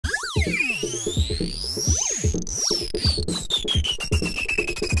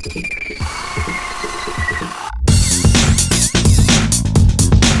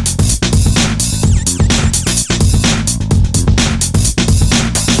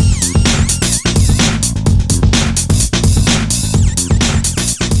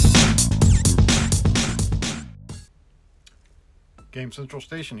Game Central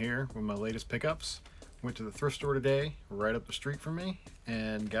Station here with my latest pickups. Went to the thrift store today, right up the street from me,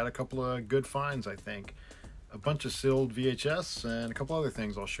 and got a couple of good finds, I think. A bunch of sealed VHS and a couple other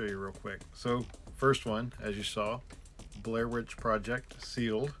things I'll show you real quick. So, first one, as you saw, Blair Witch Project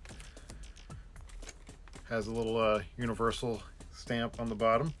sealed. Has a little universal stamp on the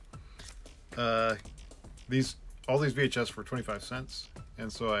bottom. All these VHS were 25 cents,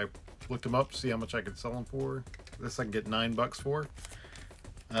 and so I looked them up to see how much I could sell them for. This I can get $9 for.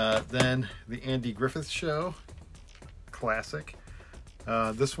 Then the Andy Griffith Show, classic.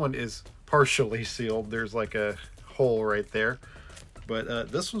 This one is partially sealed. There's like a hole right there,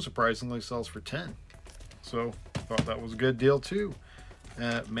 but this one surprisingly sells for 10. So thought that was a good deal too.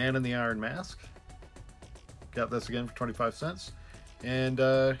 Man in the Iron Mask. Got this again for 25 cents, and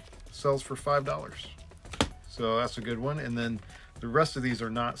sells for $5. So that's a good one. And then the rest of these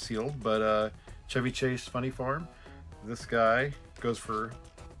are not sealed, but Chevy Chase Funny Farm. This guy goes for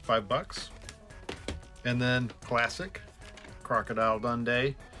 $5. And then classic Crocodile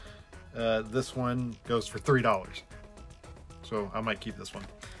Dundee. This one goes for $3. So I might keep this one.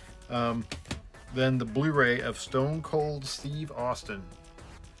 Then the Blu-ray of Stone Cold Steve Austin.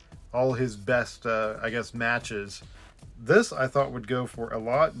 All his best, I guess, matches. This I thought would go for a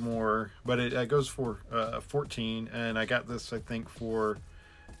lot more, but it goes for 14, and I got this I think for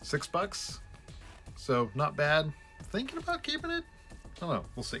 $6. So not bad. Thinking about keeping it. I don't know.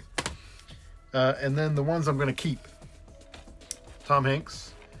 We'll see. And then the ones I'm going to keep. Tom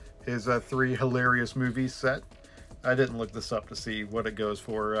Hanks, his 3 hilarious movies set. I didn't look this up to see what it goes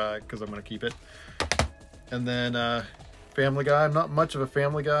for because I'm going to keep it. And then Family Guy. I'm not much of a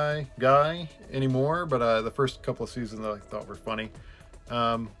Family guy anymore, but the first couple of seasons I thought were funny.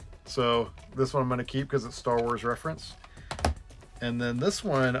 So this one I'm going to keep because it's Star Wars reference. And then this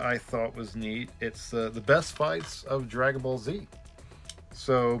one I thought was neat. It's the best fights of Dragon Ball Z.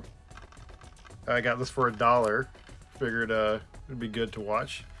 So I got this for $1. Figured it'd be good to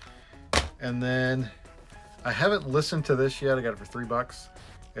watch. And then I haven't listened to this yet. I got it for $3.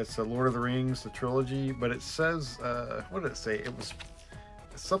 It's the Lord of the Rings, the trilogy, but it says, what did it say? It was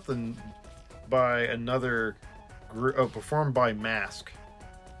something by another group, performed by Mask.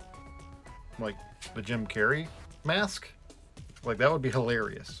 Like the Jim Carrey Mask? Like, that would be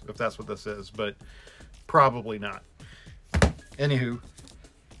hilarious if that's what this is, but probably not. Anywho,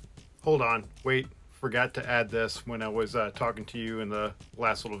 hold on, wait, forgot to add this when I was talking to you in the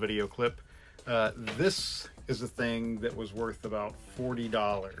last little video clip. This is a thing that was worth about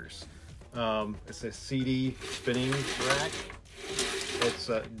 $40. It's a CD spinning rack. It's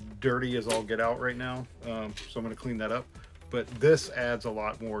dirty as all get out right now, so I'm going to clean that up. But this adds a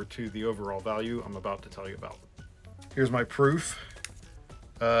lot more to the overall value I'm about to tell you about. Here's my proof.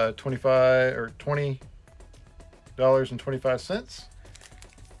 $20.25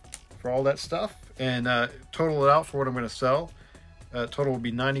 for all that stuff, and total it out for what I'm going to sell. Total will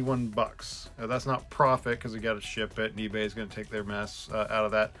be $91. That's not profit because we got to ship it, and eBay is going to take their mess out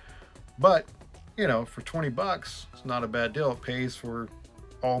of that. But you know, for $20, it's not a bad deal. It pays for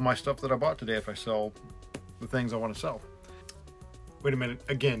all my stuff that I bought today if I sell the things I want to sell. Wait a minute,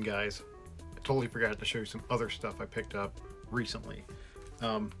 again, guys. I totally forgot to show you some other stuff I picked up recently.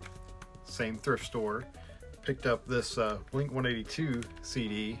 Same thrift store. Picked up this Blink 182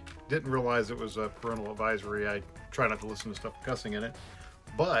 CD. Didn't realize it was a parental advisory. I try not to listen to stuff cussing in it.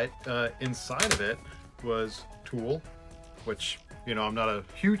 But inside of it was Tool, which, you know, I'm not a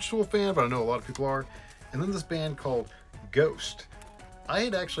huge Tool fan, but I know a lot of people are. And then this band called Ghost. I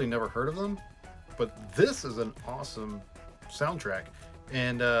had actually never heard of them, but this is an awesome soundtrack.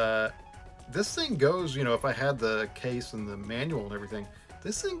 And this thing goes, you know, if I had the case and the manual and everything,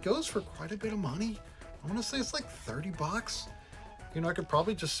 this thing goes for quite a bit of money. I want to say it's like $30. You know, I could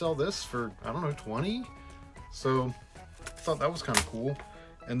probably just sell this for, I don't know, 20. So I thought that was kind of cool.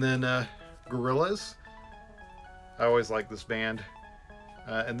 And then Gorillaz. I always like this band.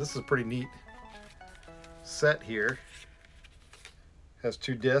 And this is a pretty neat set here. Has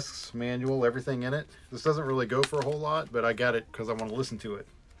 2 discs, manual, everything in it. This doesn't really go for a whole lot, but I got it because I want to listen to it.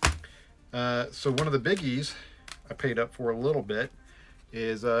 So one of the biggies I paid up for a little bit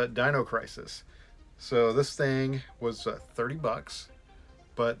is Dino Crisis. So this thing was $30,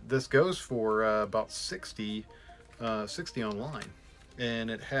 but this goes for about 60 online. And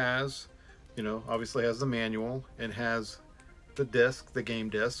it has, you know, obviously has the manual and has the disc, the game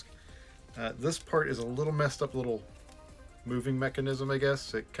disc. This part is a little messed up, little moving mechanism, I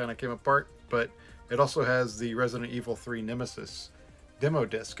guess. It kind of came apart, but it also has the Resident Evil 3 Nemesis demo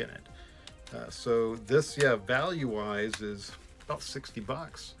disc in it. So this, yeah, value-wise is about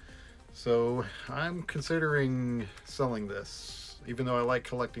 $60. So I'm considering selling this. even though I like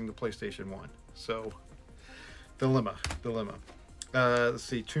collecting the PlayStation 1. So, dilemma. Let's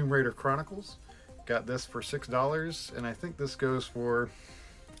see, Tomb Raider Chronicles. Got this for $6, and I think this goes for,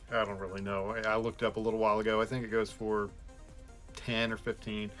 I don't really know. I looked up a little while ago. I think it goes for 10 or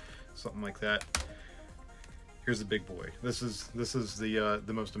 15, something like that. Here's the big boy. This is the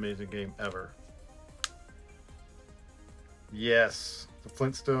most amazing game ever. Yes, the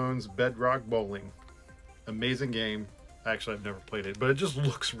Flintstones Bedrock Bowling. Amazing game. Actually, I've never played it, but it just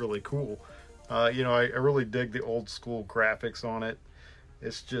looks really cool. You know, I really dig the old school graphics on it.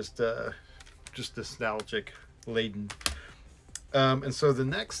 It's just nostalgic laden. And so the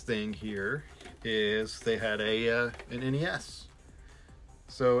next thing here is they had an NES.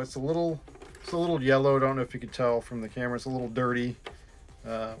 So it's a little yellow. I don't know if you can tell from the camera. It's a little dirty.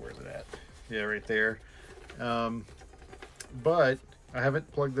 Where's it at? Yeah, right there. But I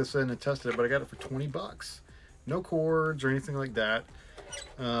haven't plugged this in and tested it, but I got it for 20 bucks. No cords or anything like that.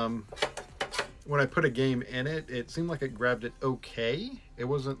 When I put a game in it, it seemed like it grabbed it okay. It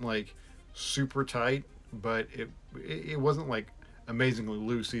wasn't like super tight, but it wasn't like amazingly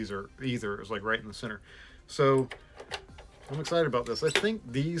loose either. It was like right in the center. So I'm excited about this. I think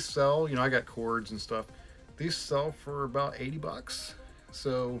these sell, you know, I got cords and stuff. These sell for about 80 bucks.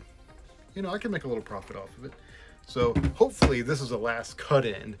 So, you know, I can make a little profit off of it. So hopefully this is the last cut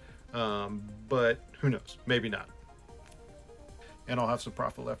in, but who knows, maybe not. And I'll have some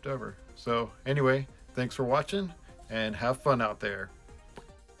profit left over. So anyway, thanks for watching and have fun out there.